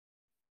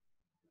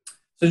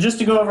So just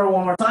to go over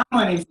one more time,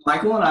 my name is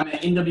Michael, and I'm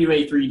at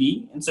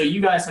NWA3D. And so you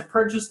guys have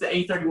purchased the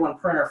A31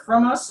 printer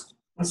from us.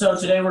 And so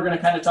today we're going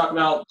to kind of talk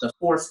about the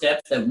 4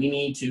 steps that we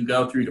need to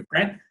go through to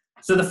print.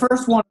 So the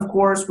first one, of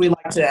course, we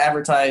like to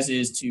advertise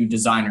is to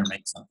design or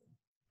make something.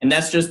 And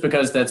that's just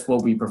because that's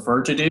what we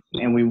prefer to do,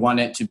 and we want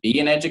it to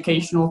be an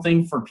educational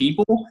thing for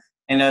people.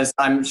 And as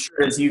I'm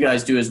sure as you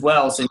guys do as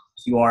well, since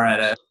you are at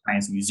a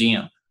science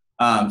museum.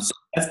 So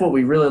that's what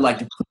we really like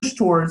to push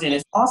towards, and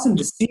it's awesome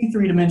to see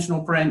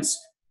 3-dimensional prints,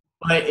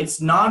 but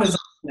it's not as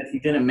awesome if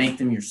you didn't make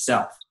them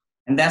yourself.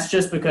 And that's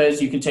just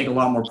because you can take a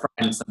lot more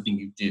pride in something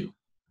you do.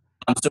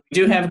 So we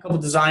do have a couple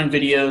design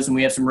videos, and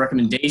we have some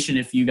recommendation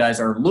if you guys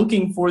are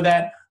looking for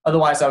that.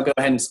 Otherwise, I'll go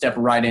ahead and step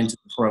right into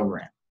the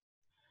program.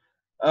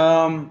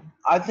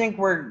 I think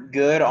we're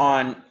good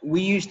on,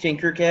 we use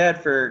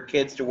Tinkercad for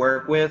kids to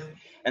work with,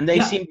 and they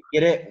seem to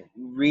get it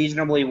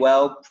reasonably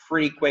well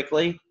pretty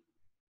quickly.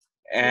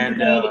 And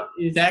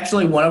it's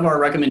actually one of our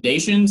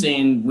recommendations,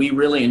 and we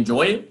really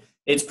enjoy it.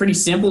 It's pretty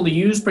simple to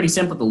use, pretty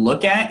simple to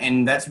look at,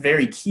 and that's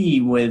very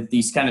key with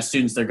these kind of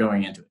students that are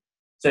going into it.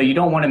 So you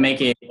don't want to make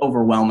it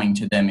overwhelming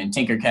to them, and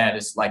Tinkercad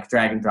is like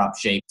drag and drop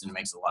shapes, and it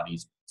makes it a lot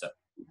easier. So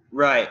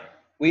right.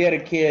 We had a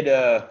kid,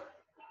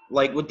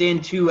 like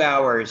within 2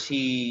 hours,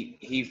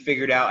 he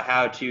figured out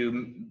how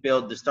to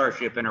build the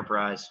Starship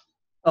Enterprise.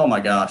 Oh my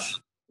gosh.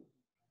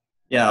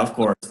 Yeah, of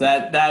course.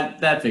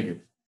 That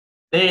figured.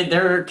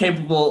 They're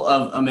capable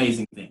of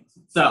amazing things.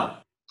 So,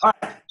 all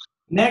right.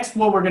 Next,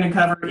 what we're going to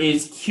cover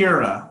is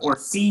Cura, or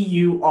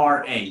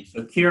C-U-R-A.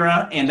 So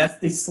Cura, and that's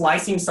the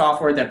slicing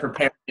software that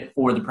prepares it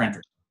for the printer.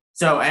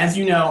 So as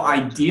you know,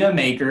 Idea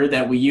Maker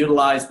that we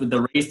utilize with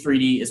the Raise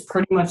 3D is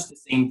pretty much the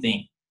same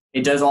thing.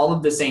 It does all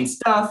of the same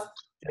stuff,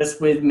 just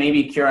with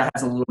maybe Cura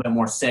has a little bit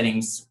more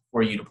settings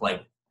for you to play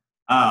with.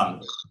 Right.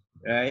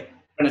 I'm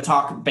going to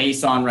talk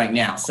base on right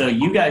now. So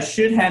you guys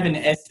should have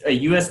a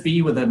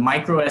USB with a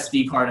micro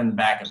SD card in the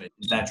back of it.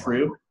 Is that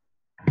true?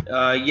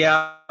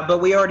 Yeah, but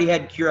we already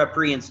had Cura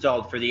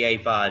pre-installed for the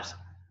A5s.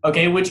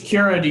 Okay, which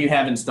Cura do you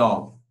have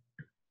installed?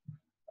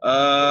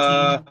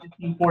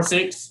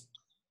 15.46?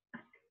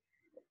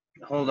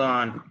 Hold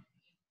on.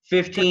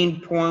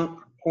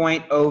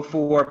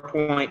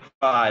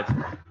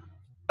 15.04.5.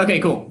 Okay,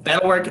 cool.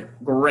 That'll work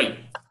great.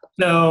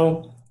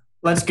 So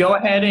let's go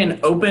ahead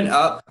and open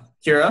up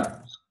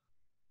Cura.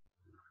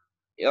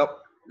 Yep,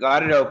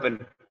 got it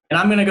open. And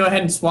I'm going to go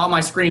ahead and swap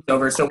my screen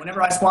over. So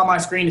whenever I swap my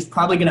screen, it's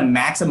probably going to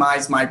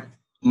maximize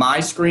my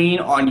screen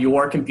on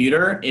your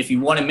computer. If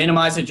you want to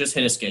minimize it, just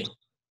hit escape.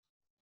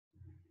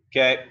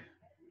 Okay.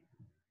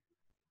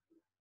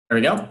 There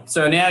we go.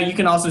 So now you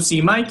can also see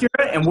my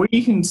Cura, and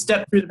we can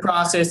step through the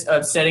process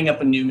of setting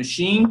up a new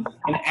machine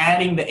and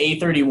adding the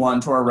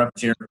A31 to our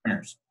repertoire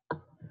printers.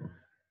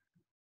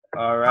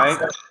 All right.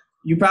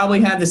 You probably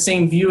have the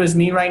same view as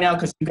me right now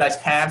because you guys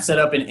have set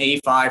up an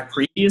A5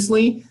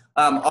 previously.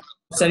 All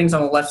the settings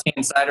on the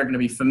left-hand side are going to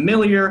be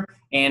familiar,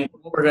 and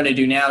what we're going to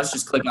do now is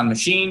just click on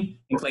Machine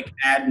and click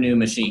Add New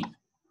Machine.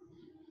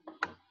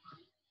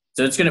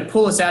 So it's going to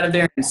pull us out of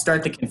there and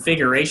start the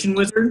configuration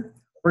wizard.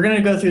 We're going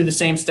to go through the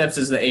same steps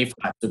as the A5.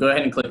 So go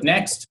ahead and click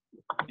Next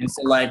and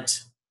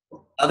select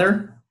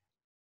Other.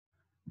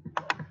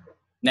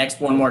 Next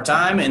one more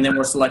time, and then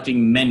we're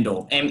selecting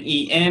Mendel,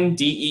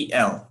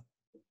 M-E-N-D-E-L.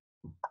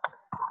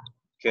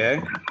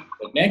 Okay.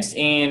 Click Next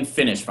and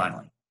Finish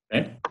finally.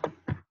 Okay.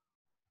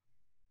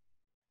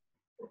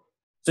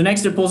 So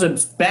next it pulls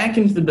us back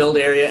into the build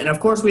area, and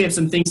of course we have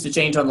some things to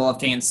change on the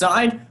left-hand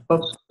side,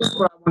 but first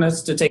what I want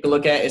us to take a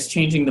look at is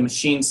changing the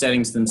machine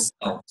settings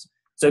themselves.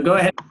 So go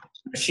ahead and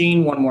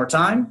Machine one more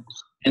time,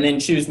 and then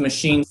choose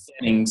Machine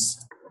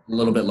Settings a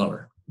little bit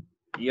lower.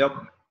 Yep.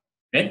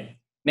 Okay.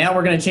 Now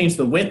we're going to change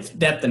the width,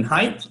 depth, and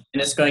height,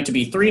 and it's going to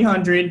be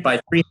 300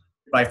 by 300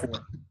 by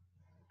 400.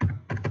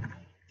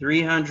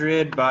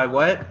 300 by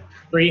what?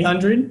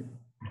 300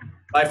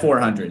 by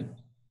 400.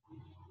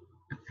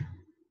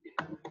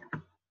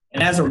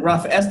 And as a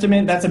rough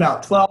estimate, that's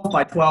about 12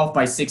 by 12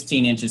 by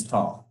 16 inches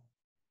tall.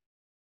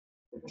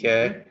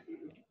 Okay.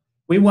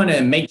 We want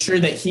to make sure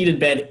that heated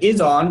bed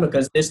is on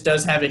because this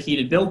does have a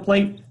heated build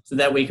plate so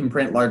that we can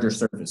print larger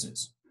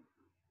surfaces.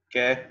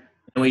 Okay.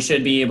 And we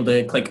should be able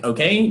to click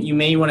OK. You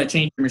may want to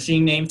change your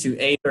machine name to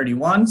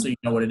A31 so you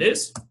know what it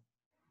is.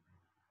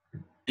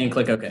 And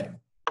click OK.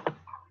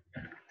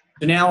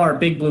 So now our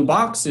big blue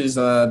box is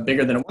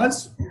bigger than it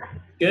was.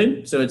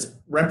 Good. So it's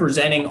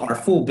representing our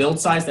full build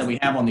size that we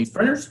have on these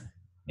printers.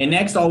 And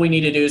next, all we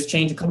need to do is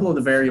change a couple of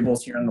the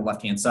variables here on the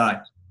left-hand side.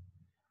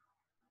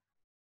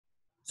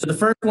 So the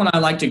first one I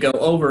like to go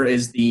over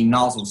is the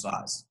nozzle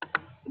size.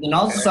 The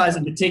nozzle size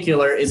in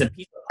particular is a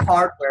piece of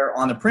hardware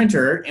on the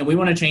printer, and we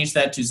want to change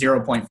that to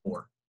 0.4.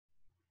 So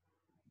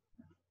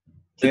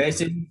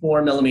this is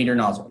 4mm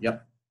nozzle.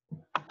 Yep.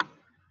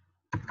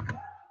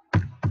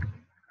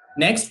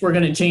 Next, we're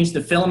going to change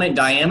the filament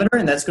diameter,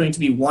 and that's going to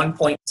be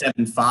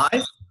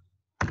 1.75.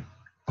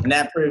 And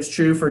that proves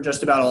true for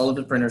just about all of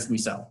the printers we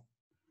sell.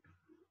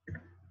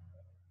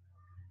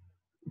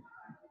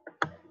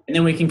 And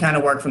then we can kind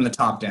of work from the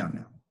top down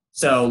now.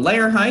 So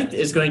layer height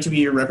is going to be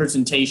your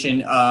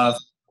representation of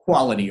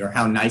quality or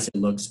how nice it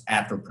looks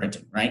after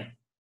printing, right?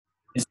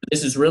 And so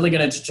this is really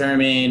going to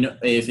determine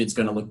if it's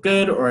going to look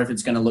good or if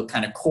it's going to look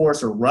kind of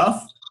coarse or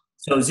rough.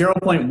 So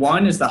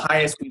 0.1 is the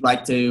highest we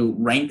like to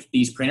rank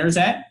these printers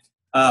at.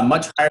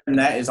 Much higher than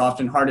that is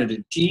often harder to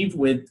achieve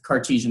with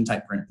Cartesian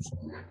type printers.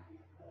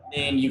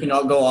 Then you can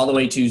go all the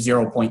way to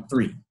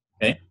 0.3,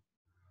 okay?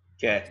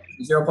 Okay.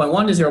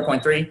 0.1 to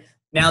 0.3.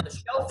 Now the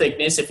shell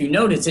thickness, if you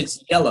notice,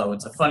 it's yellow.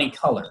 It's a funny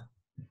color.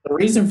 The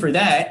reason for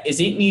that is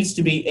it needs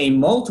to be a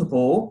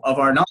multiple of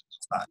our nozzle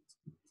size.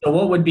 So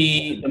what would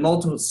be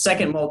the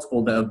second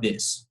multiple of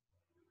this?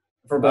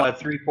 For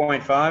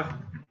 3.5.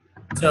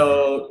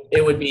 So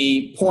it would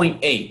be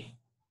 0.8.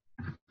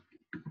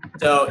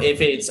 So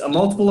if it's a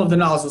multiple of the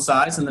nozzle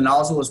size and the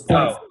nozzle is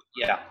 0.4,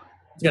 yeah,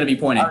 it's going to be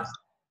 0.8.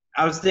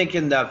 I was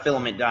thinking the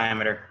filament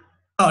diameter.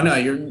 Oh, no,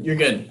 you're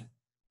good.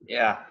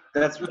 Yeah,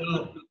 that's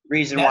the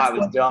reason why I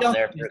was dumb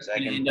there for a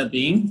second. End up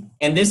being,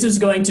 and this is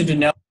going to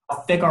denote how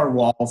thick our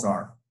walls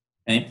are.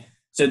 Okay,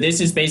 so this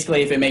is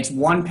basically if it makes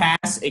one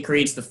pass, it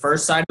creates the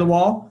first side of the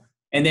wall,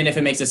 and then if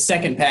it makes a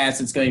second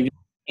pass, it's going to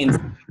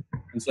in.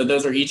 And so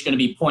those are each going to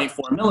be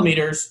 0.4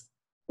 millimeters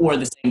or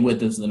the same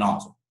width as the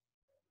nozzle.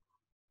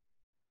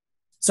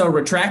 So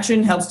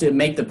retraction helps to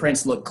make the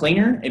prints look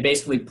cleaner. It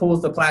basically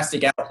pulls the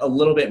plastic out a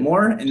little bit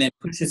more and then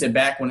pushes it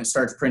back when it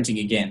starts printing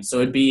again.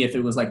 So it'd be if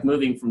it was like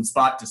moving from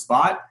spot to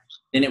spot,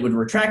 then it would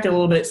retract a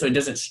little bit so it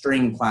doesn't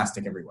string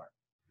plastic everywhere.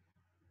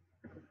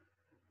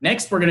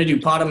 Next, we're going to do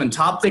bottom and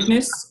top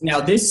thickness. Now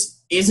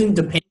this isn't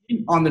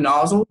dependent on the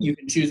nozzle. You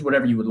can choose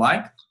whatever you would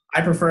like. I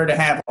prefer to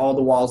have all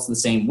the walls the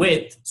same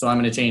width, so I'm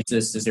going to change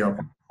this to 0.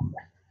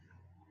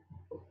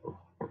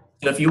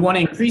 So if you want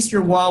to increase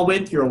your wall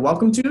width, you're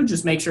welcome to.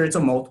 Just make sure it's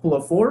a multiple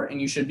of 4,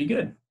 and you should be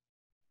good.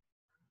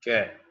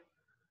 Okay.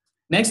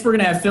 Next, we're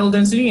going to have fill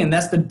density, and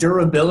that's the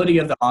durability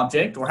of the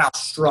object or how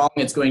strong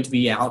it's going to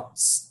be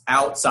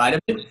outside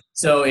of it.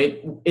 So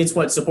it's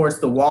what supports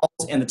the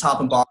walls and the top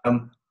and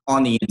bottom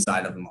on the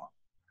inside of them all.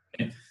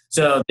 Okay.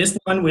 So this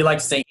one, we like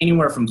to say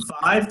anywhere from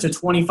 5 to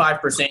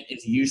 25%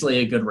 is usually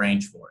a good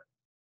range for it.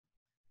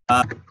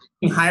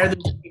 Higher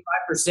than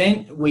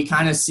 25%, we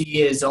kind of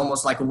see as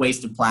almost like a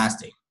waste of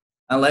plastic,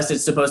 unless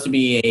it's supposed to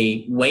be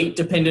a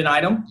weight-dependent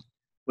item,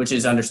 which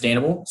is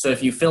understandable. So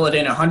if you fill it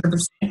in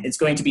 100%, it's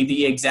going to be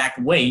the exact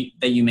weight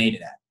that you made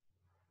it at.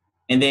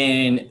 And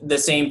then the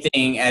same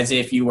thing as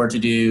if you were to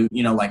do,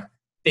 like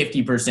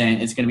 50%,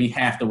 it's going to be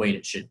half the weight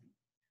it should be.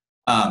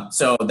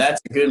 So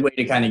that's a good way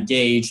to kind of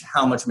gauge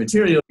how much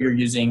material you're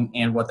using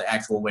and what the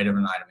actual weight of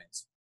an item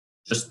is.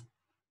 Just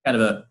kind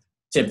of a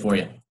tip for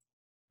you.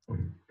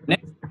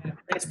 Next,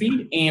 print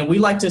speed, and we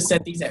like to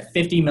set these at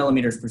 50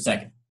 millimeters per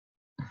second.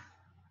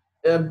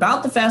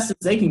 About the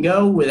fastest they can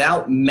go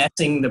without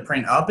messing the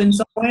print up in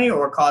some way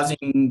or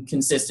causing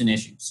consistent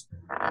issues.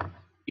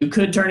 You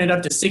could turn it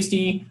up to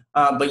 60,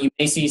 but you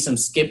may see some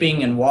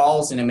skipping and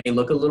walls, and it may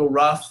look a little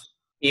rough,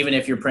 even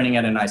if you're printing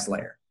at a nice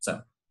layer.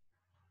 So.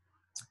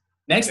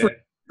 Next, we're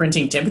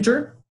printing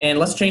temperature, and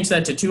let's change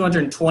that to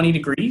 220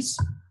 degrees.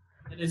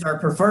 That is our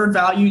preferred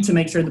value to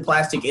make sure the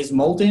plastic is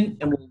molten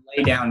and will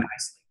lay down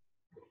nicely.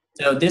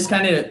 So this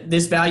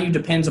value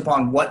depends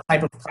upon what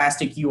type of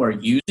plastic you are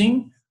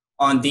using.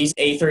 On these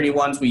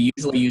A31s, we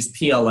usually use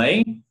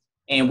PLA,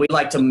 and we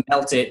like to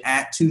melt it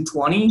at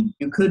 220.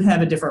 You could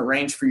have a different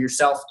range for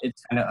yourself.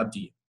 It's kind of up to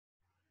you.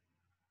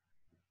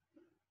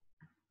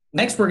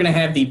 Next, we're going to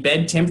have the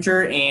bed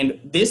temperature, and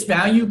this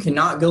value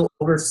cannot go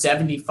over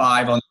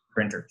 75 on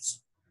printers.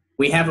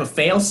 We have a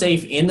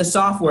fail-safe in the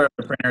software of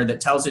the printer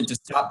that tells it to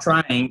stop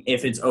trying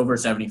if it's over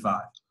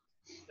 75.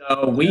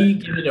 So we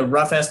give it a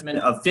rough estimate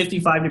of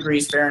 55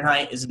 degrees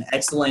Fahrenheit is an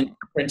excellent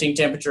printing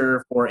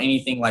temperature for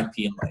anything like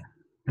PLA.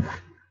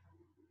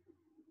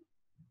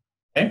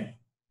 Okay.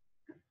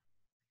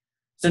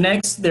 So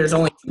next, there's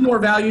only 2 more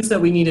values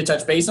that we need to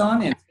touch base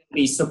on, and it's going to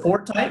be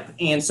support type.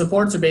 And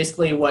supports are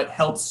basically what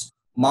helps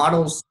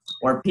models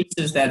or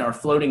pieces that are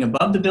floating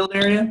above the build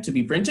area to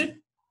be printed.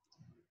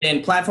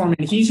 And platform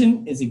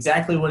adhesion is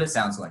exactly what it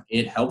sounds like.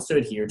 It helps to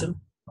adhere to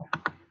them.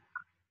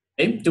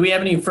 Okay. Do we have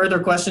any further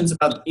questions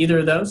about either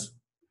of those?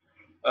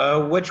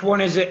 Which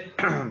one is it?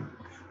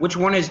 Which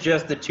one is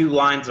just the 2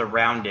 lines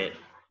around it?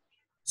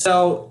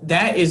 So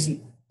that is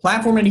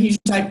platform adhesion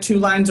type, 2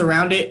 lines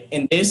around it,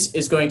 and this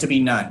is going to be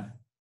none.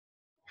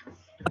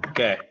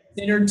 Okay.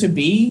 Considered to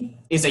be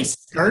is a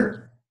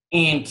skirt,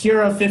 and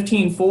Cura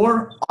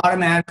 15.4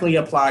 automatically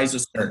applies a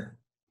skirt.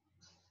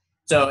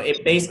 So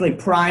it basically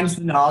primes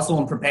the nozzle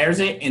and prepares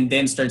it and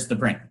then starts the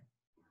print.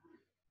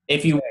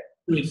 If you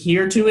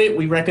adhere to it,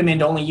 we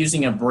recommend only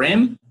using a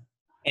brim,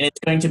 and it's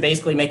going to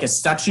basically make a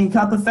suction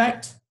cup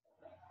effect.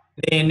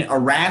 Then a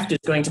raft is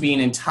going to be an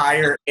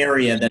entire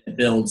area that it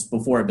builds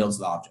before it builds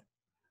the object.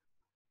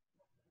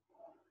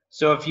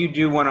 So if you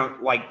do want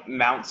to like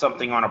mount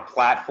something on a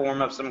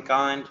platform of some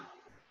kind,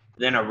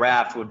 then a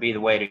raft would be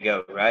the way to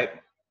go, right?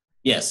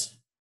 Yes.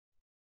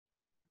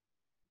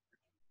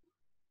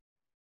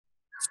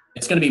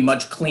 It's going to be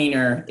much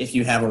cleaner if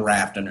you have a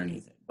raft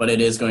underneath it, but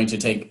it is going to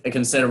take a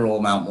considerable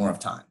amount more of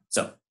time.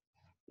 So,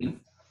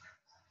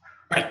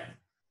 right.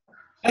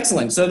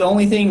 Excellent. So the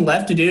only thing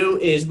left to do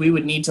is we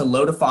would need to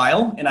load a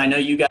file, and I know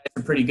you guys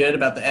are pretty good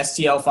about the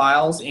STL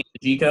files and the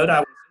G code.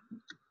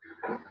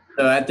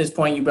 So at this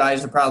point, you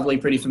guys are probably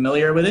pretty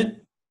familiar with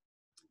it.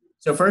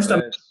 So first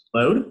I'm going to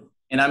load,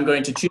 and I'm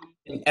going to choose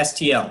an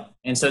STL.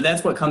 And so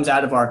that's what comes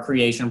out of our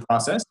creation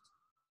process.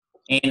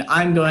 And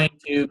I'm going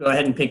to go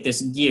ahead and pick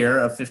this gear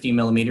of 50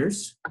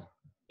 millimeters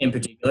in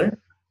particular.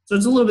 So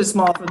it's a little bit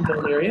small for the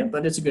build area,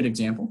 but it's a good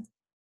example.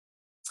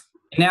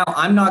 And now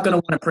I'm not going to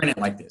want to print it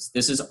like this.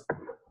 This is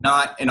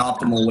not an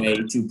optimal way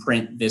to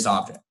print this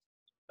object.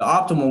 The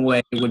optimal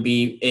way would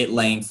be it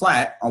laying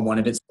flat on one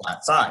of its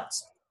flat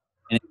sides.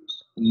 And it's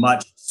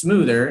much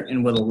smoother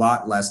and with a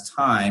lot less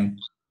time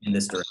in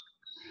this direction.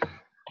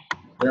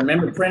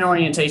 Remember, print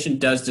orientation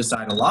does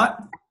decide a lot,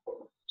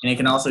 and it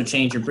can also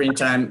change your print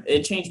time.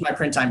 It changed my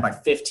print time by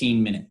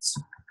 15 minutes.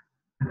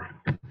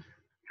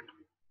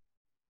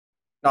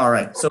 All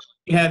right, so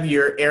you have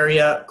your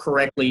area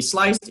correctly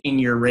sliced and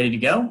you're ready to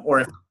go, or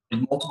if you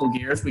have multiple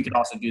gears, we could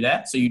also do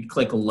that. So you'd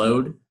click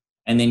load,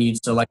 and then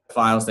you'd select the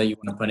files that you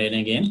want to put in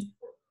again,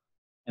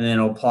 and then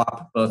it'll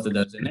plop both of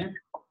those in there.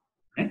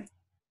 Okay.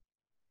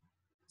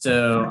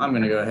 So I'm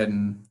going to go ahead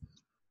and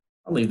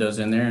I'll leave those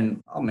in there,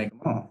 and I'll make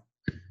them all.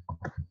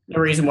 No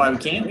reason why we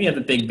can't. We have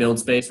a big build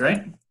space,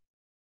 right?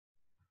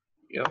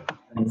 Yep.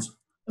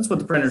 That's what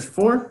the printer's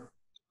for.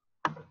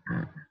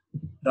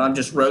 So I'm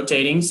just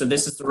rotating. So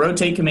this is the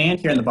rotate command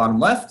here in the bottom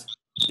left.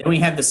 Then we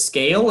have the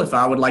scale. If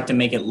I would like to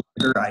make it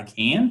larger, I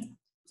can.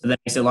 So that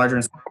makes it larger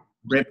and smaller.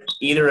 Rip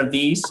either of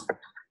these,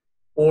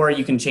 or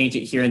you can change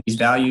it here in these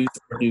values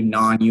or do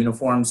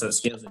non-uniform, so it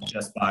scales it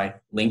just by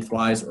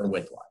lengthwise or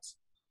widthwise.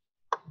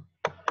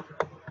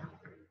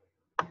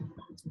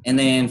 And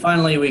then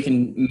finally, we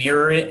can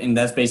mirror it, and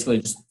that's basically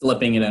just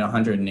flipping it at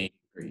 180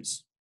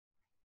 degrees.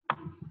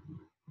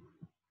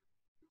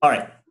 All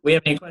right. We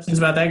have any questions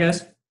about that,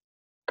 guys?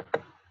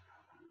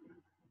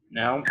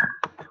 No.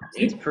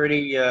 It's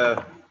pretty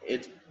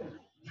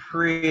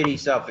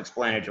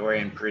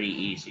self-explanatory and pretty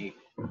easy.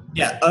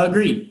 Yeah,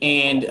 agreed.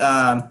 And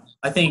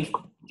I think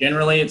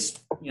generally it's,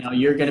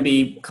 you're going to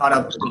be caught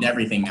up with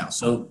everything now.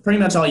 So pretty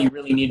much all you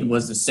really needed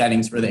was the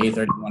settings for the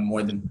A31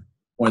 more than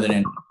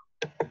anything.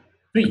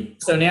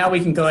 Sweet. So now we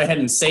can go ahead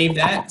and save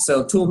that.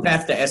 So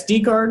toolpath to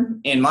SD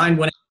card, and mine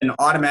went and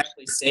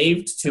automatically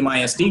saved to my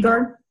SD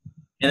card.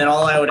 And then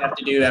all I would have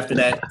to do after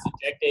that is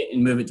eject it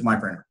and move it to my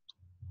printer.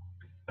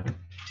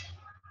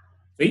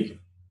 Sweet.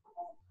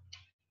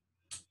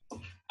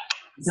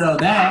 So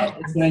that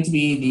is going to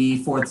be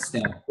the fourth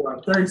step. Or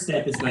our third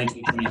step is going to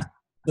be transfer.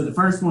 So the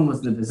first one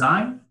was the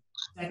design.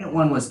 Second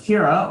one was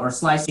Cura, or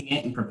slicing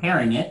it and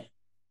preparing it.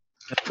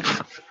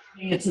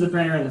 Putting it to the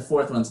printer, and the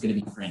fourth one's going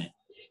to be printed.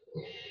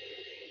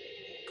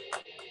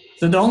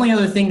 So the only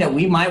other thing that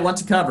we might want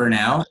to cover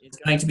now is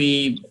going to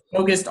be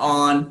focused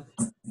on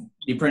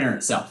the printer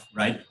itself,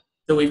 right?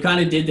 So we've kind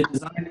of did the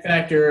design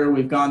factor,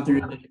 we've gone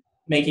through the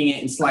making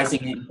it and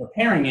slicing it and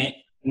preparing it.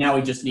 Now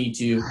we just need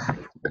to.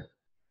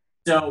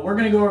 So we're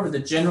going to go over the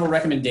general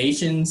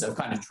recommendations of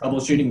kind of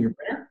troubleshooting your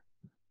printer.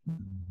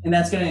 And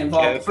that's going to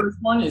involve, the first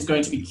one is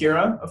going to be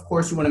Cura. Of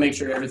course, you want to make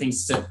sure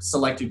everything's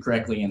selected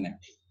correctly in there.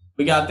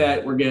 We got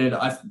that, we're good.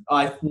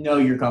 I know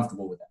you're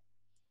comfortable with that.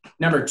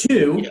 Number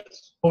two,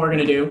 what we're going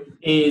to do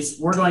is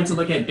we're going to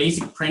look at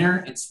basic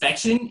printer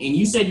inspection. And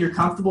you said you're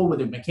comfortable with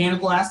the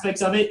mechanical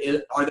aspects of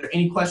it. Are there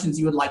any questions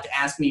you would like to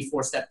ask me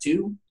for step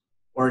two?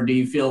 Or do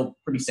you feel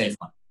pretty safe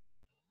on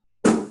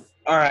it?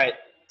 All right.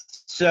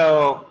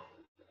 So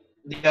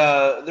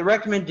the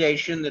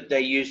recommendation that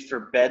they use for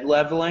bed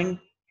leveling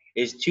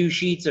is 2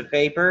 sheets of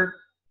paper.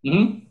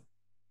 Mm-hmm.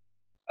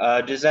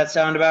 Does that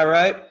sound about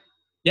right?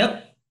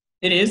 Yep,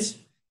 it is.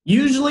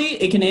 Usually,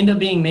 it can end up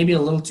being maybe a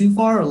little too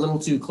far or a little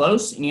too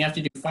close, and you have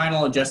to do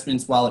final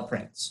adjustments while it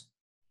prints.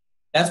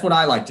 That's what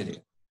I like to do.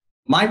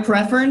 My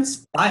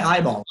preference, I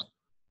eyeball it.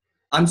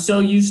 I'm so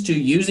used to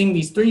using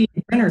these 3D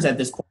printers at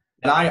this point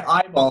that I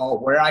eyeball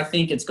where I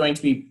think it's going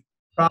to be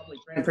probably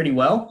print pretty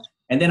well,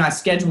 and then I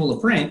schedule a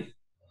print.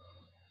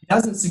 If it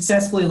doesn't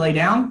successfully lay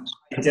down,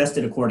 I adjust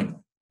it accordingly.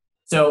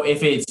 So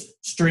if it's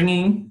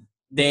stringing,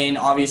 then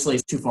obviously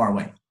it's too far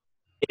away.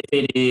 If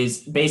it is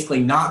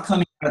basically not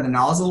coming out of the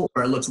nozzle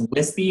or it looks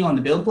wispy on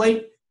the build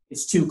plate,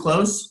 it's too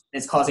close,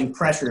 it's causing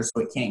pressure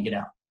so it can't get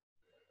out.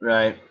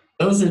 Right.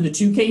 Those are the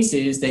 2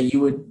 cases that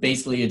you would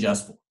basically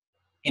adjust for.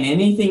 And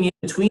anything in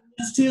between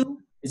those 2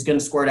 is going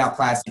to squirt out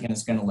plastic and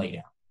it's going to lay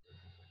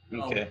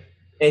down. Okay. So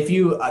if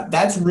you,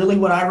 that's really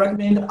what I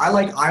recommend. I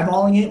like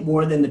eyeballing it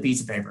more than the piece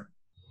of paper.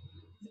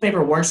 The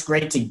paper works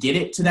great to get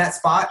it to that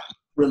spot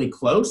really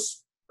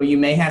close, but you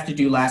may have to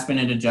do last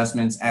minute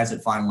adjustments as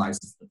it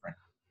finalizes the print.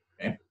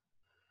 Okay.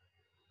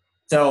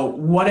 So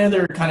what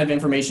other kind of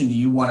information do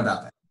you want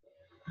about that?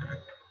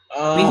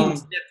 We can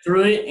step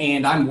through it,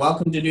 and I'm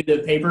welcome to do the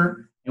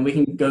paper, and we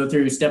can go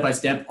through step by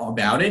step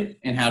about it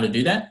and how to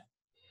do that.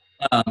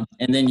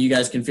 And then you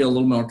guys can feel a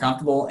little more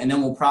comfortable, and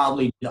then we'll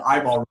probably do the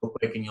eyeball real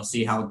quick, and you'll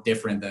see how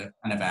different the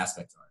kind of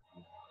aspects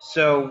are.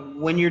 So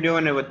when you're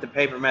doing it with the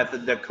paper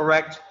method, the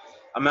correct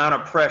amount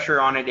of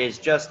pressure on it is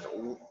just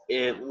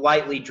it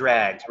lightly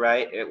drags,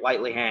 right? It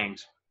lightly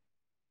hangs.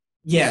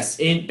 Yes,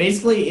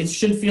 it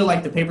should feel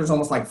like the paper is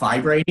almost like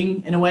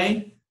vibrating in a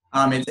way.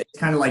 It's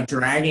kind of like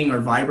dragging or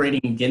vibrating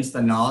against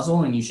the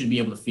nozzle, and you should be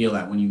able to feel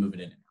that when you move it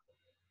in and out.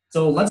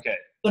 So let's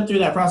flip through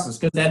that process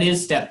because that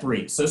is step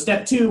 3. So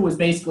step 2 was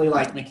basically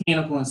like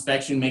mechanical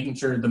inspection, making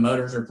sure the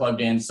motors are plugged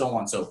in, so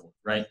on and so forth,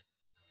 right?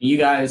 You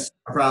guys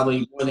are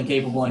probably more than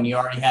capable, and you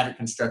already have it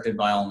constructed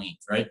by all means,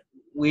 right?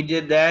 We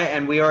did that,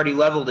 and we already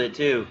leveled it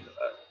too.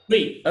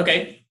 Sweet.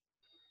 Okay.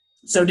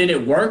 So did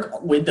it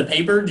work with the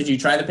paper? Did you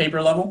try the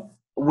paper level?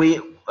 We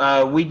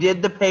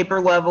did the paper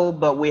level,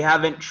 but we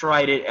haven't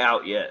tried it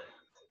out yet.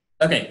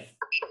 Okay.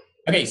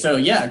 Okay, so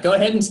yeah, go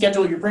ahead and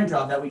schedule your print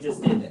job that we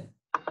just did then.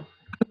 I'm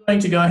going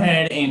to go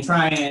ahead and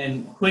try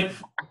and quick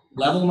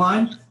level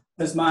mine,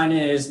 because mine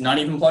is not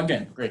even plugged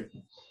in. Great.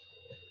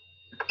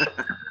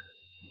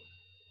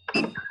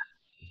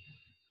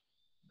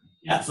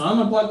 Yeah, so I'm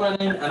going to plug mine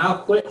in, and I'll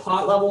quit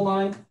hot level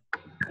mine.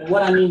 And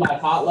what I mean by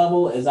hot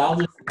level is I'll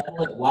just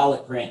level it while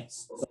it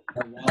prints,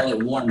 or while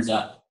it warms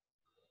up.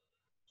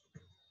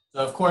 So,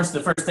 of course, the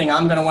first thing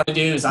I'm going to want to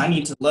do is I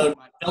need to load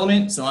my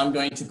filament. So I'm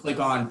going to click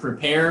on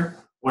Prepare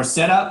or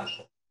Setup,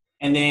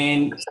 and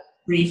then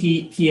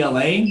Preheat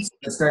PLA. So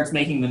it starts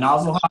making the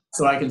nozzle hot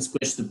so I can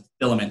squish the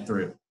filament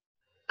through.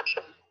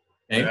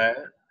 Okay. Right.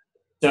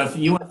 So if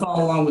you want to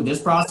follow along with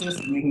this process,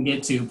 we can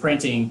get to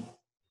printing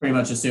pretty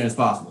much as soon as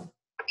possible.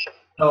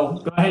 So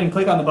go ahead and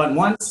click on the button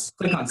once,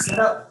 click on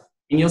Setup,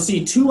 and you'll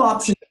see 2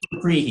 options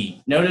for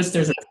preheat. Notice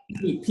there's a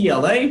preheat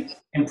PLA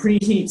and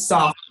preheat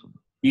soft.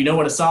 Do you know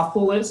what a soft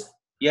pull is?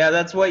 Yeah,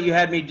 that's what you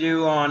had me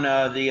do on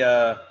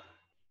the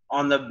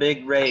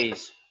big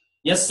raise.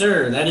 Yes,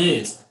 sir, that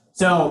is.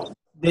 So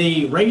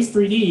the Raise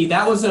 3D,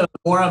 that was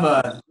more of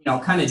a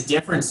kind of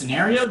different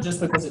scenario just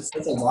because it's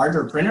such a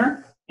larger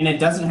printer and it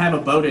doesn't have a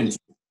Bowden tube.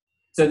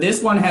 So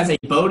this one has a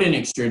Bowden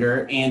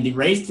extruder and the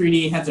Raise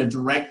 3D has a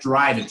direct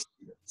drive extruder.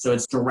 So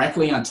it's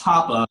directly on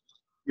top of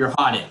your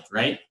hot end,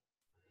 right?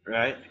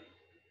 Right.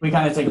 We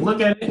kind of take a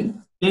look at it.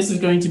 This is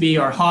going to be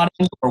our hot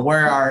end or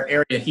where our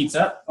area heats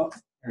up. Oh,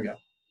 there we go.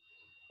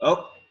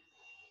 Oh.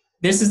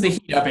 This is the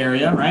heat up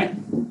area, right?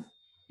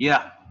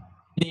 Yeah.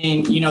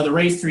 And, the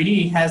Raise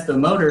 3D has the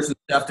motors and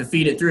stuff to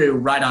feed it through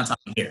right on top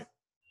of here.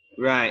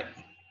 Right.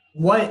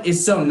 What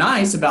is so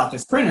nice about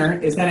this printer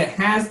is that it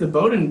has the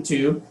Bowden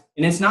tube,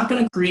 and it's not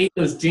going to create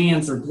those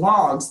jams or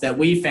clogs that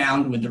we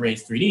found with the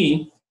Raise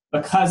 3D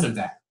because of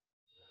that.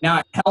 Now,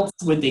 it helps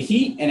with the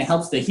heat, and it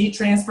helps the heat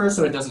transfer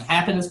so it doesn't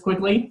happen as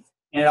quickly.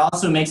 And it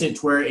also makes it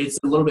to where it's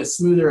a little bit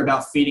smoother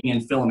about feeding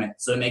in filament,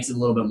 so it makes it a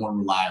little bit more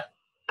reliable.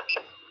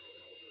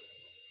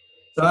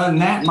 So other than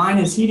that, mine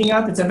is heating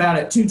up. It's about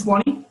at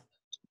 220.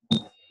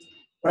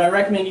 What I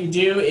recommend you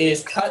do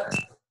is cut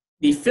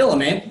the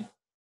filament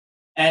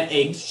at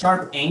a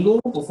sharp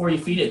angle before you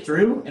feed it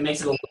through. It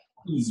makes it a little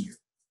easier.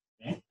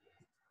 Okay?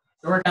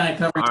 So we're kind of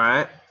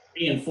covering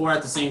 3 and 4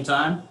 at the same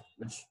time,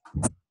 which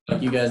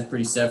you guys are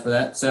pretty set for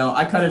that. So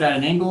I cut it at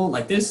an angle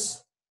like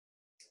this.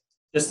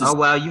 Oh,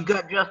 wow, you've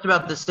got just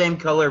about the same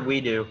color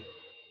we do.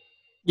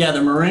 Yeah,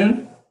 the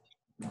maroon.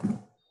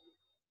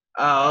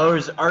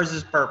 Ours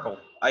is purple.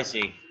 I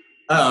see.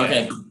 Oh,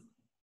 okay.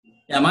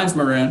 Yeah, mine's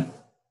maroon.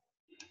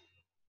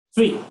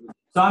 Sweet.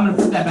 So I'm going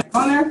to put that back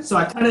on there. So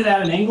I cut it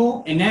at an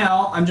angle, and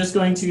now I'm just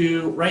going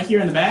to, right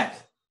here in the back,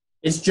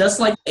 it's just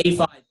like the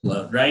A5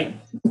 load, right?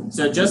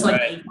 So just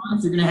like the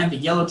A5, you're going to have the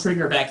yellow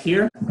trigger back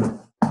here,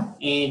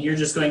 and you're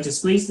just going to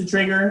squeeze the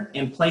trigger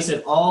and place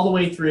it all the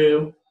way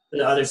through to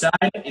the other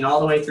side and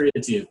all the way through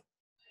the tube.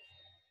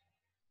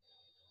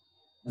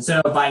 And so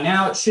by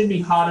now it should be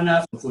hot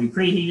enough if we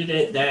preheated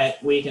it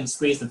that we can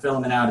squeeze the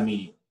filament out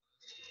immediately.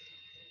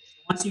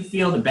 Once you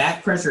feel the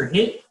back pressure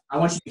hit, I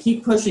want you to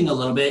keep pushing a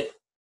little bit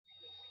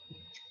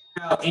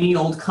out any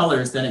old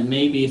colors that it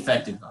may be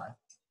affected by.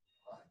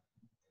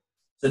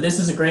 So this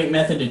is a great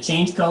method to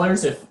change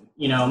colors if,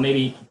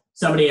 maybe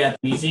somebody at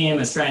the museum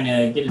is trying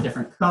to get a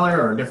different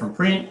color or a different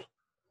print.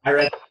 I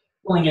recommend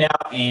pulling it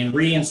out and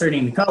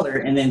reinserting the color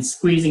and then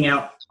squeezing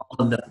out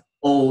all of the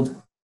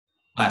old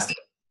plastic.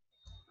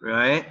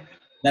 Right.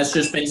 That's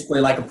just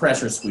basically like a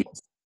pressure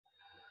squeeze.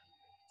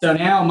 So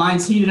now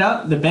mine's heated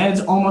up. The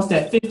bed's almost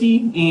at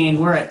 50 and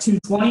we're at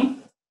 220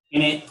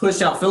 and it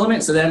pushed out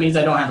filament. So that means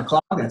I don't have a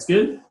clog. That's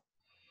good.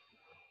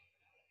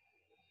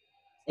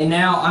 And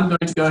now I'm going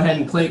to go ahead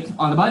and click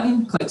on the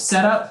button, click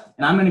setup,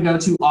 and I'm going to go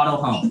to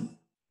auto home.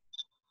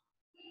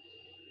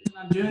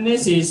 I'm doing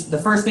this is the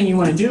first thing you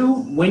want to do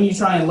when you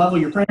try and level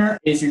your printer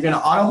is you're going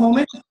to auto home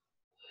it,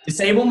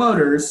 disable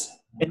motors,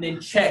 and then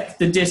check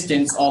the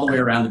distance all the way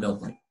around the build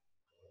plate.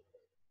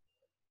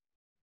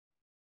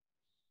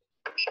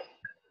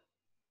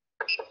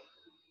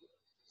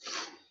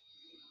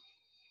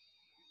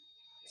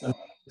 So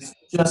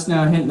just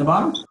now hitting the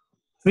bottom.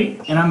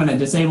 Sweet. And I'm going to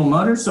disable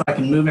motors so I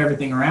can move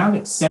everything around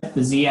except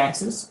the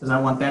Z-axis because I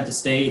want that to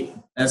stay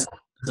as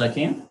close as I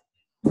can.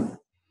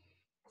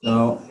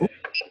 So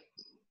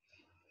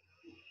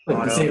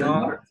disable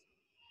motor.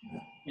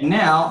 And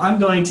now I'm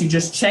going to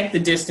just check the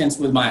distance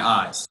with my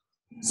eyes.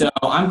 So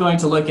I'm going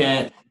to look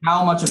at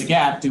how much of a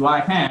gap do I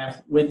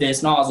have with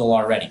this nozzle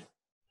already.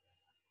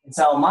 And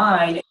so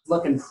mine is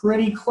looking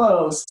pretty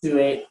close to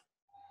it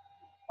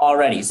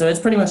already. So it's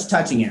pretty much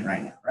touching it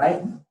right now,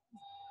 right?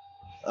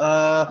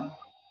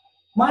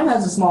 Mine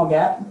has a small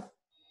gap.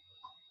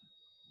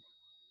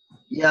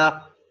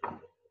 Yeah.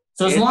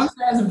 So as long as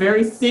it has a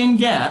very thin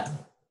gap,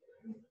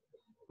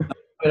 I'll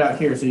put it out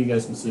here so you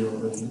guys can see a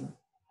little bit.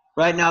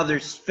 Right now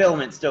there's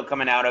filament still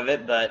coming out of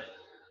it, but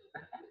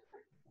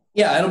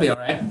yeah, it'll be all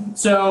right.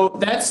 So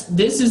this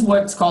is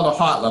what's called a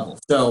hot level.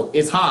 So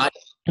it's hot,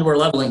 and we're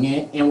leveling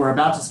it, and we're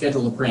about to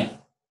schedule the print.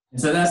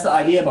 And so that's the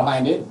idea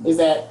behind it, is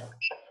that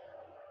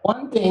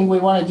one thing we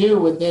want to do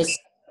with this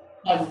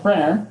type of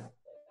printer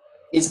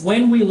is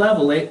when we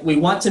level it, we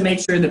want to make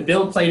sure the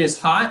build plate is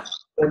hot,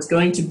 or it's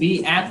going to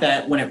be at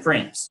that when it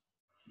prints.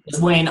 Because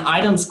when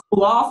items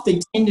cool off, they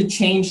tend to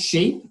change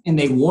shape, and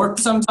they warp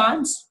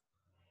sometimes.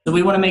 So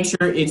we want to make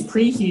sure it's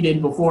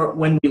preheated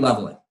when we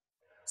level it.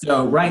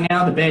 So right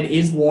now the bed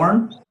is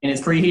warm and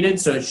it's preheated,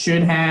 so it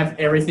should have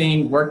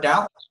everything worked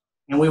out.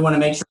 And we want to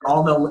make sure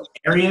all the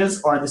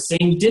areas are the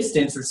same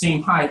distance or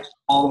same height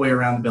all the way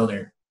around the build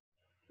area.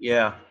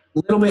 yeah. A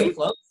little bit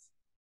close.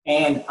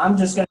 And I'm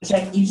just going to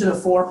check each of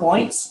the 4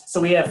 points. So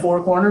we have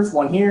 4 corners,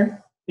 one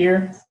here,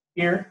 here,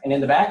 here, and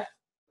in the back.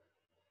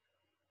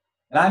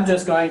 And I'm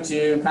just going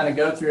to kind of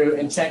go through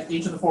and check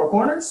each of the 4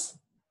 corners.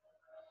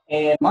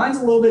 And mine's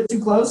a little bit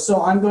too close,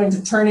 so I'm going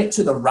to turn it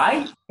to the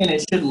right, and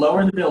it should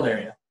lower the build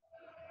area.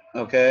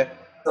 Okay.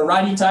 The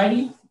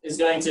righty-tighty is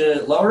going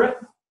to lower it.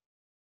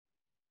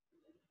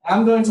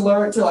 I'm going to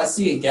lower it till I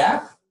see a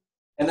gap,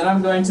 and then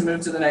I'm going to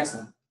move to the next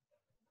one.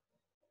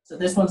 So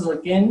this one's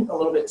again a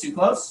little bit too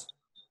close,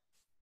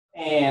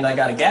 and I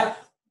got a gap.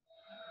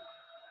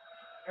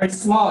 Very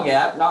small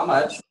gap, not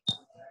much.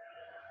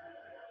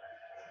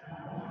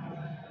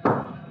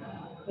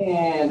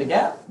 And a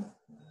gap.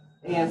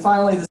 And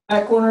finally, this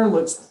back corner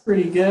looks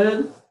pretty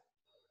good.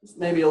 Just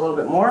maybe a little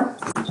bit more.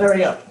 There we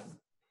go.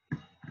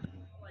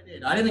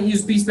 I didn't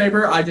use piece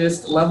paper. I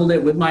just leveled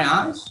it with my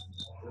eyes.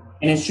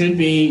 And it should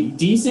be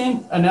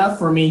decent enough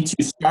for me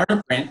to start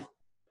a print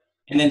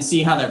and then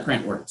see how that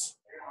print works.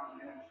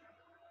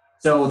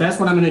 So that's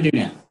what I'm going to do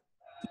now.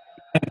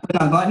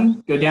 Click on the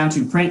button, go down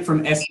to print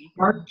from SD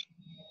card,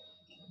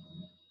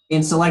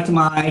 and select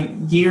my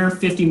gear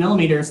 50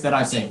 millimeters that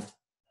I saved.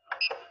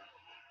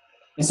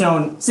 And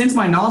so since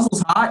my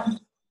nozzle's hot,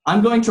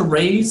 I'm going to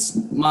raise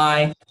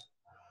my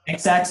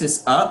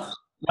x-axis up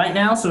right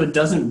now so it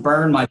doesn't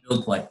burn my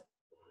build plate.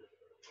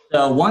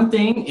 So one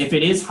thing, if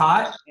it is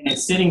hot and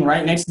it's sitting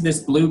right next to this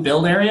blue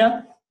build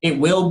area, it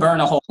will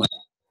burn a hole in it.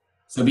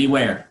 So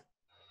beware.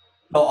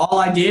 So all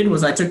I did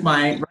was I took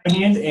my right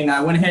hand and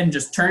I went ahead and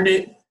just turned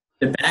it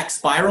the back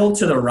spiral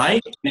to the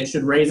right, and it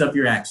should raise up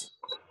your axis.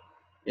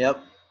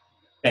 Yep.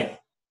 Okay.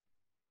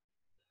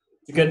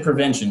 It's a good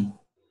prevention.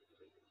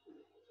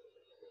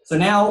 So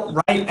now,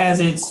 right as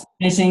it's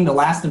finishing the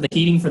last of the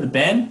heating for the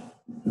bed,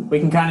 we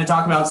can kind of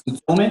talk about some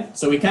filament.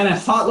 So we kind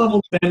of hot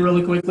level the bed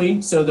really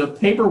quickly. So the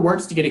paper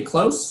works to get it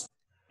close.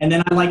 And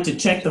then I like to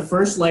check the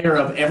first layer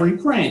of every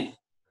print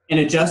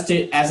and adjust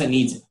it as it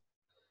needs it.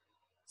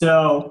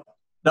 So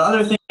the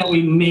other thing that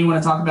we may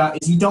want to talk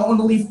about is you don't want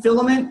to leave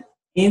filament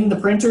in the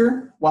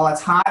printer while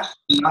it's hot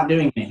and not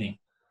doing anything.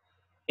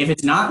 If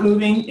it's not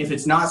moving, if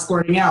it's not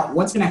squirting out,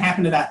 what's going to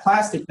happen to that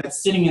plastic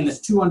that's sitting in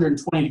this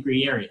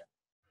 220-degree area?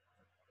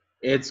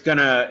 It's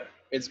gonna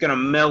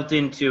melt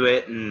into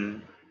it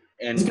and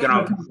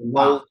gonna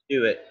mold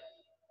to it.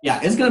 Yeah,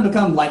 it's gonna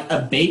become like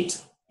a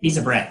baked piece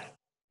of bread.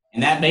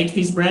 And that baked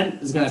piece of bread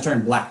is gonna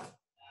turn black.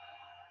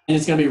 And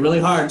it's gonna be really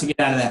hard to get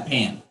out of that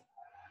pan.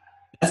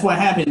 That's what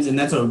happens, and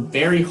that's a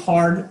very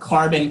hard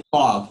carbon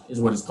clog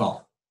is what it's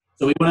called.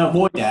 So we wanna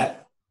avoid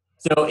that.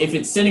 So if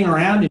it's sitting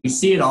around and you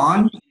see it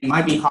on, it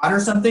might be hot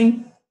or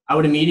something, I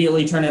would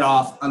immediately turn it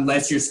off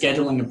unless you're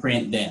scheduling a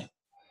print then.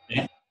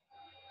 Okay?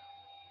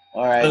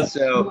 All right,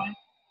 so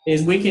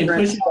is we can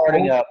push it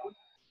starting up.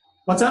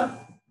 What's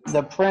up?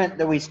 The print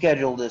that we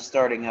scheduled is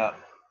starting up.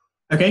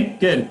 Okay,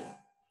 good.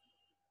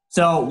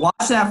 So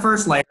watch that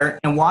first layer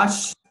and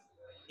watch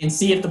and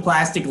see if the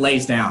plastic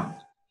lays down.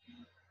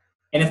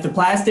 And if the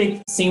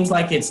plastic seems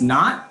like it's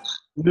not,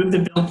 move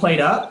the build plate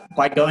up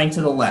by going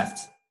to the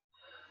left.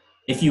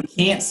 If you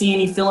can't see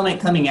any filament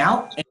coming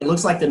out and it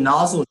looks like the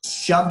nozzle is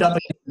shoved up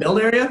against the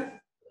build area,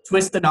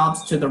 twist the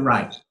knobs to the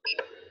right.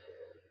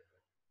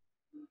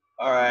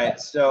 All right,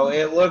 so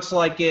it looks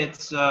like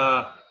it's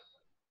not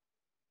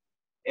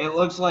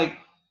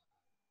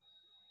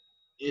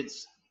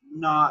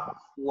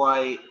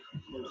quite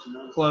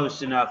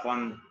close enough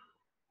on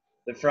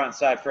the front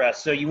side for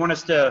us. So you want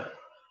us to?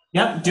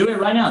 Yep, do it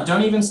right now.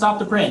 Don't even stop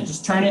the print.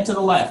 Just turn it to the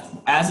left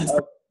as it's.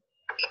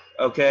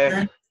 Okay.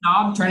 Turn the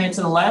knob, turn it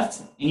to the left,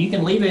 and you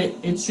can leave it.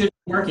 It should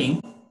be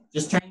working.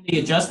 Just turn the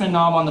adjustment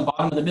knob on the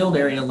bottom of the build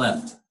area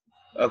left.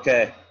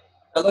 Okay.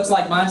 It looks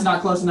like mine's not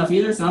close enough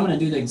either, so I'm going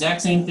to do the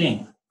exact same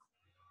thing.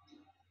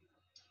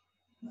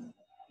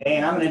 Okay,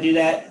 and I'm going to do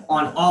that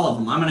on all of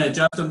them. I'm going to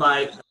adjust them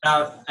by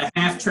about a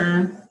half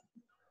turn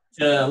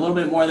to a little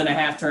bit more than a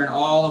half turn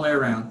all the way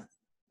around.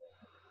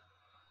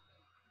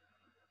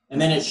 And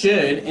then it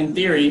should, in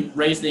theory,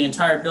 raise the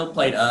entire build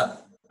plate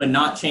up, but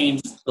not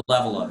change the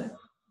level of it.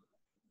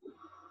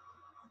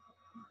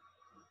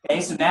 Okay,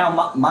 so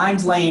now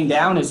mine's laying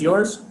down. Is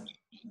yours?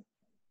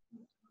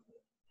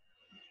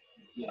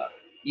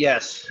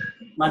 Yes.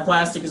 My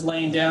plastic is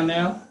laying down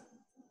now.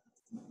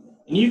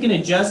 And you can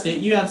adjust it.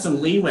 You have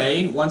some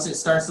leeway once it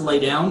starts to lay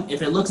down.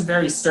 If it looks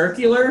very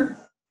circular,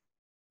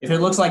 if it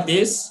looks like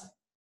this,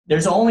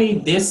 there's only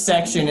this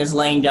section is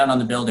laying down on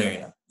the build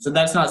area. So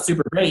that's not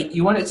super great.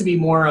 You want it to be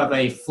more of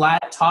a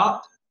flat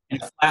top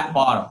and a flat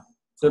bottom.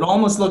 So it'll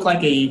almost look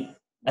like a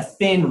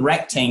thin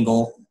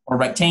rectangle or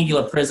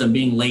rectangular prism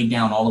being laid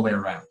down all the way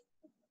around.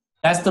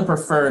 That's the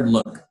preferred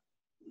look.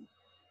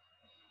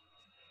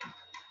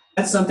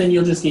 That's something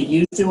you'll just get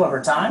used to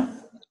over time.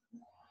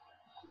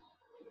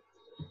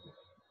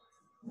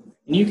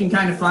 And you can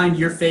kind of find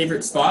your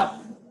favorite spot.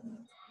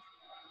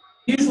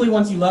 Usually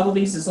once you level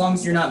these, as long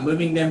as you're not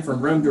moving them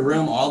from room to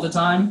room all the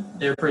time,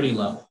 they're pretty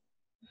level.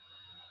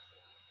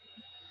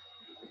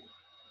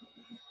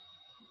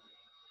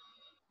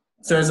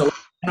 So is it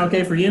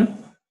okay for you?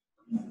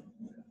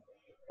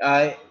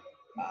 I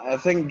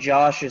think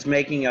Josh is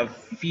making a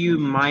few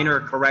minor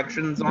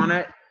corrections on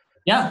it.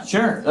 Yeah,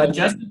 sure.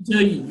 Adjust it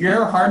to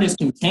your heart is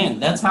content.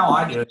 That's how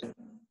I do it.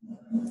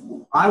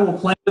 I will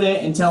play with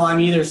it until I'm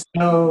either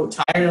so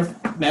tired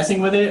of messing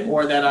with it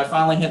or that I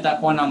finally hit that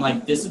point and I'm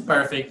like, this is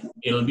perfect.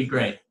 It'll be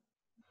great.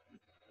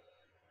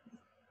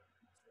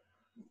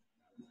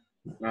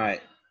 All right.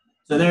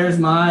 So there's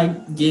my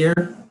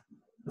gear.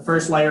 The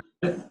first layer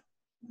of it.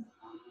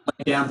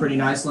 Lay down pretty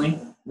nicely.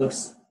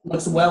 Looks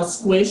well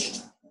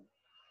squished.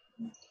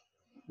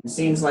 It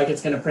seems like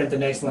it's going to print the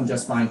next one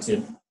just fine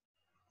too.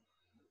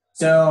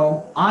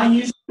 So I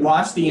usually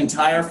watch the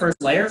entire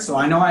first layer. So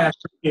I know I have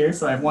three here.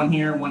 So I have one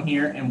here,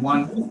 and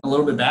one a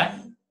little bit back.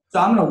 So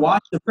I'm going to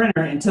watch the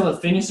printer until it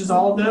finishes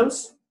all of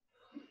those.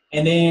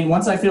 And then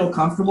once I feel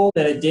comfortable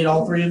that it did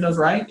all three of those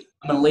right,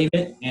 I'm going to leave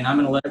it and I'm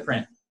going to let it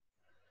print.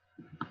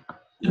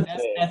 The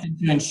best method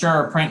to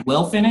ensure a print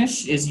will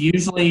finish is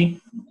usually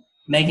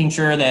making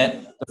sure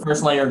that the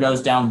first layer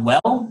goes down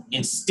well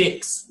and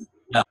sticks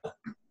well.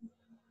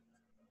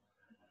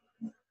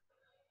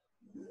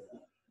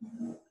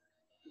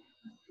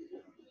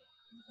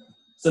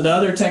 So the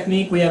other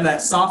technique, we have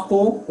that soft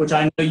pull, which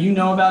I know you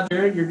know about,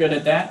 Jared. You're good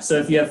at that. So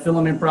if you have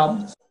filament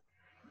problems,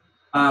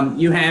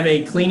 you have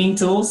a cleaning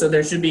tool. So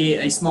there should be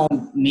a small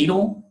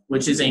needle,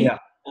 which is a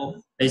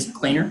basic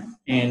cleaner.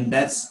 And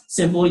that's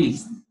simple. You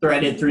just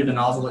thread it through the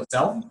nozzle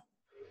itself.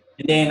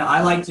 And then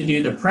I like to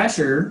do the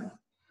pressure,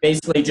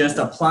 basically just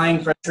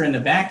applying pressure in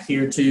the back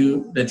here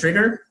to the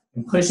trigger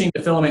and pushing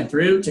the filament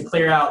through to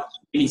clear out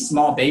any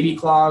small baby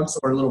clogs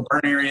or little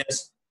burn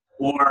areas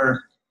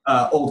or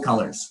old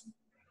colors.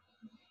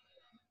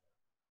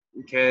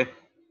 Okay.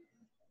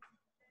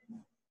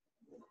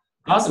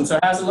 Awesome. So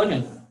how's it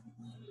looking?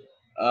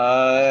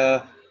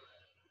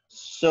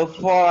 So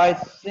far I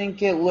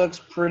think it looks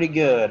pretty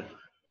good.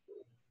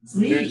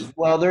 Sweet.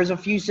 There's a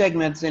few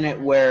segments in it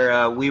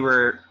where we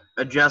were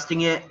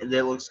adjusting it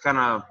that looks kind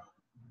of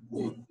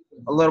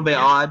a little bit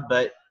odd,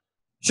 but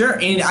Sure.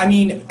 And I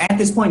mean, at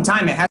this point in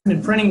time, it hasn't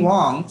been printing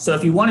long. So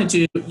if you wanted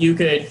to, you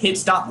could hit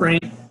stop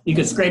print, you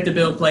could scrape the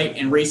build plate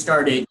and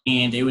restart it,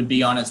 and it would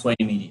be on its way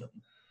immediately.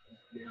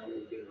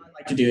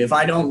 To do. If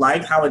I don't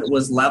like how it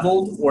was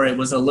leveled or it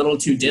was a little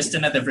too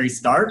distant at the very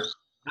start,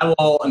 I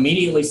will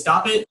immediately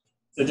stop it.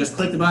 So just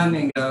click the button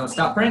and go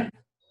stop print.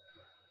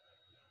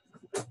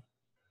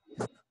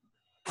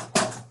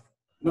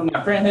 Move my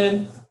print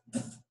head.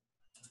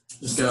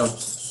 Just go.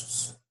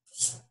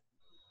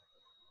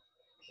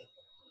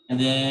 And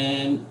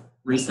then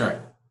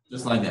restart,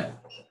 just like that.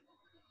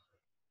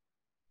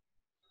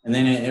 And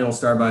then it'll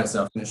start by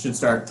itself. And it should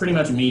start pretty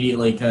much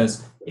immediately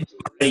because it's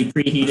already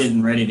preheated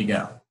and ready to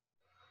go.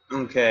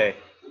 Okay.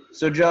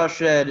 So Josh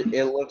said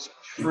it looks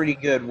pretty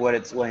good what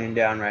it's laying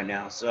down right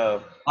now.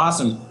 So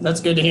awesome. That's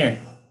good to hear.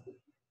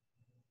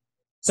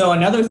 So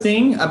another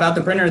thing about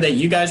the printer that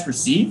you guys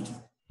received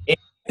is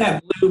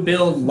that blue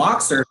build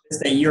lock surface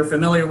that you're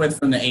familiar with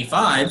from the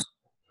A5,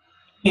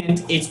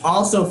 and it's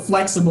also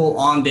flexible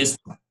on this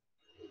one.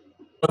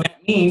 So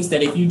that means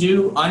that if you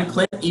do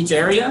unclip each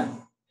area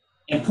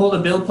and pull the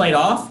build plate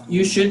off,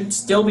 you should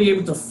still be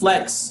able to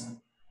flex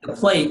the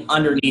plate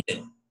underneath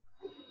it.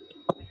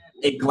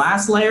 A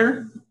glass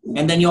layer,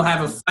 and then you'll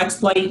have a flex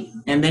plate,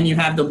 and then you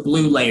have the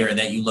blue layer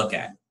that you look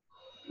at.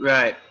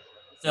 right.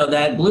 So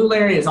that blue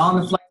layer is on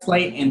the flex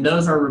plate, and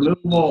those are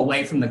removable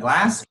away from the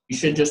glass. You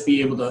should just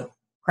be able to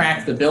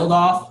crack the build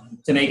off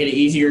to make it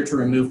easier to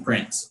remove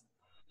prints.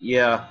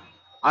 Yeah.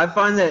 I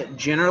find that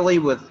generally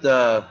with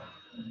the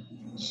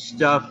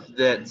stuff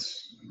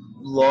that's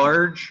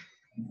large,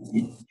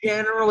 you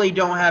generally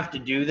don't have to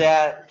do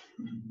that.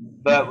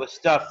 But with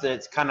stuff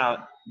that's kind of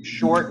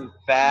short and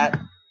fat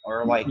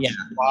or like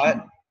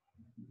spot,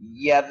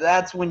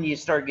 that's when you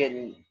start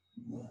getting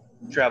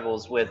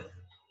troubles with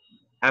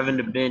having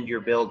to bend your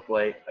build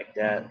plate like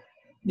that.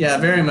 Yeah,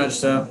 very much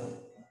so.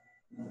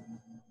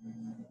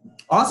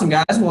 Awesome,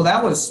 guys. Well,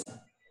 that was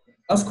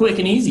quick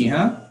and easy,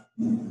 huh?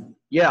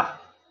 Yeah.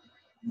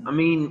 I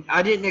mean,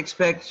 I didn't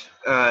expect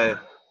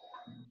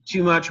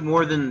too much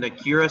more than the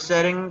Cura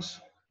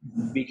settings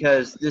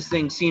because this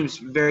thing seems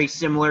very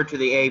similar to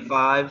the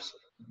A5s.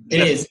 It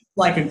is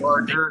like a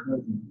larger.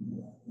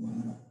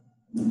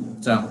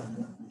 So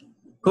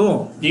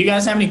cool. Do you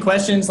guys have any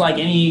questions? Like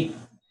you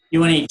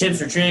want any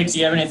tips or tricks? Do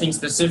you have anything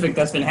specific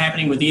that's been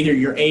happening with either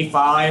your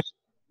A5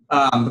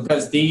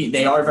 because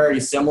they are very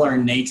similar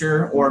in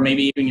nature, or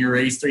maybe even your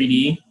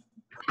A3D?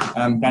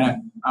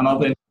 I'm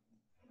open.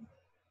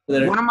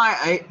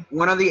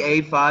 One of the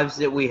A5s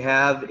that we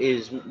have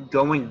is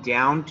going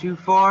down too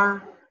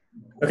far.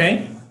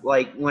 Okay.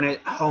 Like when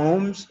it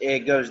homes, it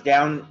goes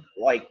down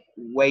like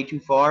way too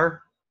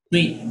far.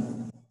 Sweet.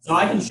 So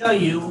I can show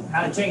you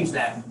how to change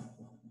that.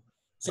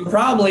 So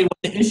probably what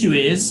the issue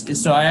is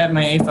so I have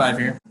my A5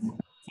 here.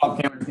 Swap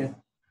cameras again.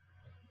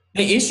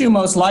 The issue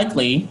most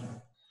likely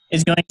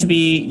is going to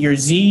be your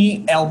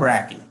ZL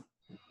bracket.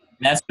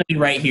 That's going to be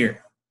right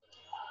here.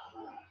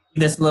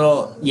 This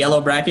little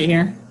yellow bracket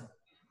here.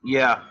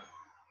 Yeah.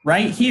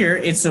 Right here,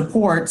 it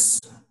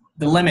supports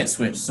the limit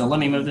switch. So let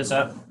me move this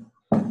up.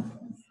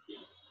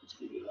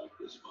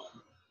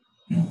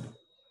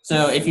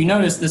 So if you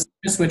notice, this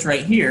switch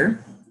right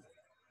here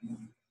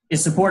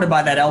is supported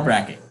by that L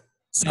bracket.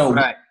 So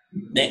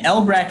the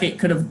L bracket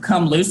could have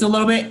come loose a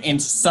little bit and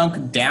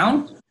sunk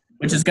down,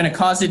 which is going to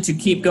cause it to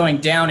keep going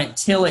down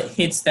until it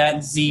hits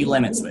that Z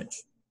limit switch.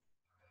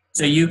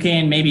 So you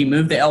can maybe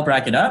move the L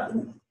bracket up,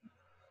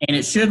 and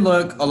it should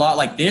look a lot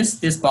like this.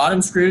 This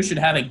bottom screw should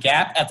have a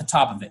gap at the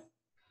top of it,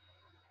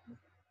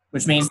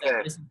 which means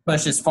that this is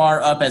pushed as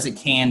far up as it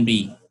can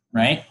be,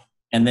 right?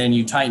 And then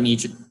you tighten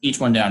each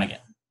one down again.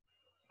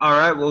 All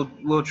right,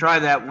 we'll try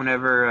that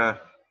whenever.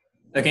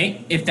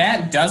 Okay, if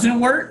that doesn't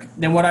work,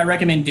 then what I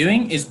recommend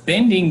doing is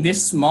bending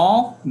this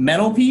small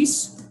metal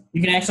piece.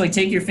 You can actually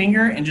take your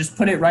finger and just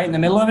put it right in the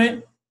middle of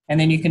it, and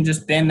then you can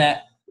just bend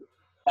that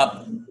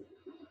up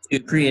to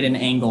create an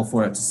angle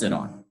for it to sit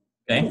on.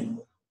 Okay?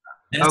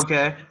 That's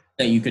okay.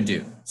 That you could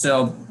do.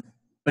 So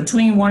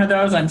between one of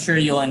those, I'm sure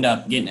you'll end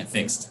up getting it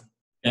fixed.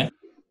 Okay?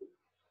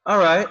 All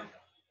right.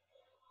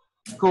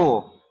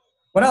 Cool.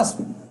 What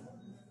else?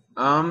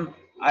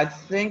 I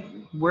think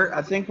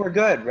we're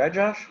good, right,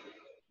 Josh?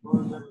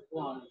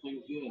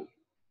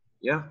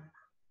 Yeah.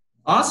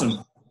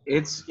 Awesome.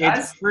 It's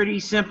pretty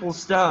simple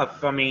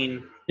stuff. I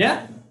mean,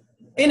 yeah.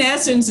 In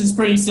essence, it's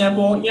pretty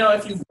simple. You know,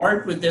 if you've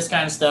worked with this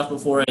kind of stuff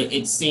before,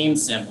 it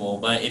seems simple.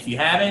 But if you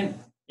haven't,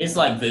 it's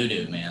like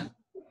voodoo, man.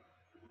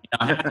 You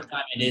know, half the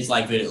time it is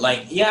like voodoo.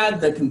 Like, yeah,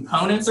 the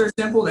components are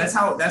simple. That's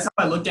how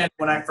I looked at it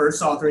when I first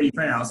saw a 3D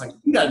printer. I was like,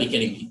 you gotta be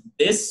kidding me.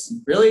 This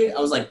really? I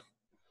was like,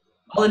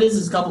 all it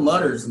is a couple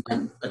motors and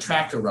like a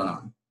track to run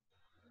on.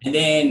 And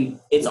then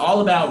it's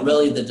all about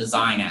really the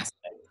design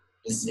aspect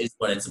is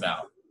what it's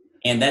about.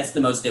 And that's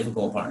the most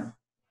difficult part.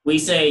 We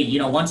say, you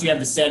know, once you have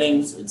the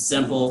settings, it's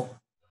simple.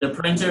 The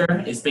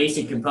printer is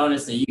basic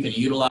components that you can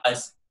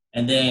utilize.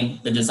 And then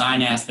the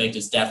design aspect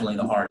is definitely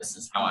the hardest,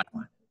 is how I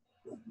find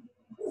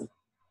it.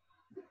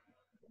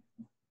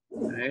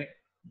 Okay.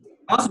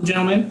 Awesome,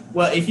 gentlemen.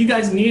 Well, if you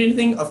guys need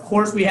anything, of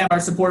course, we have our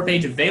support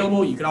page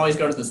available. You can always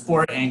go to the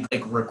support and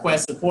click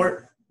request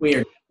support. We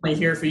are definitely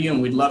here for you,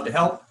 and we'd love to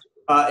help.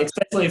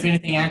 Especially if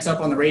anything acts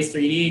up on the Race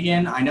 3D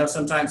again. I know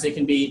sometimes it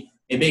can be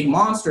a big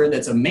monster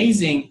that's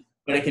amazing,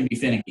 but it can be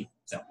finicky.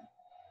 So,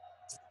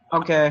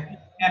 okay. If it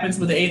happens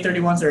with the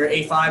A31s or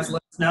A5s,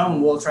 let us know,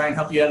 and we'll try and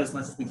help you out as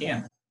much as we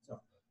can. So.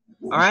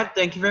 All right.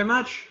 Thank you very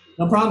much.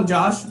 No problem,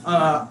 Josh.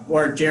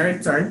 Or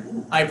Jared, sorry.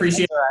 I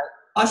appreciate it.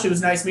 Josh, it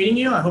was nice meeting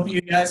you. I hope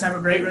you guys have a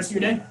great rest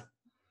of your day.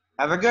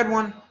 Have a good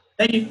one.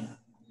 Thank you.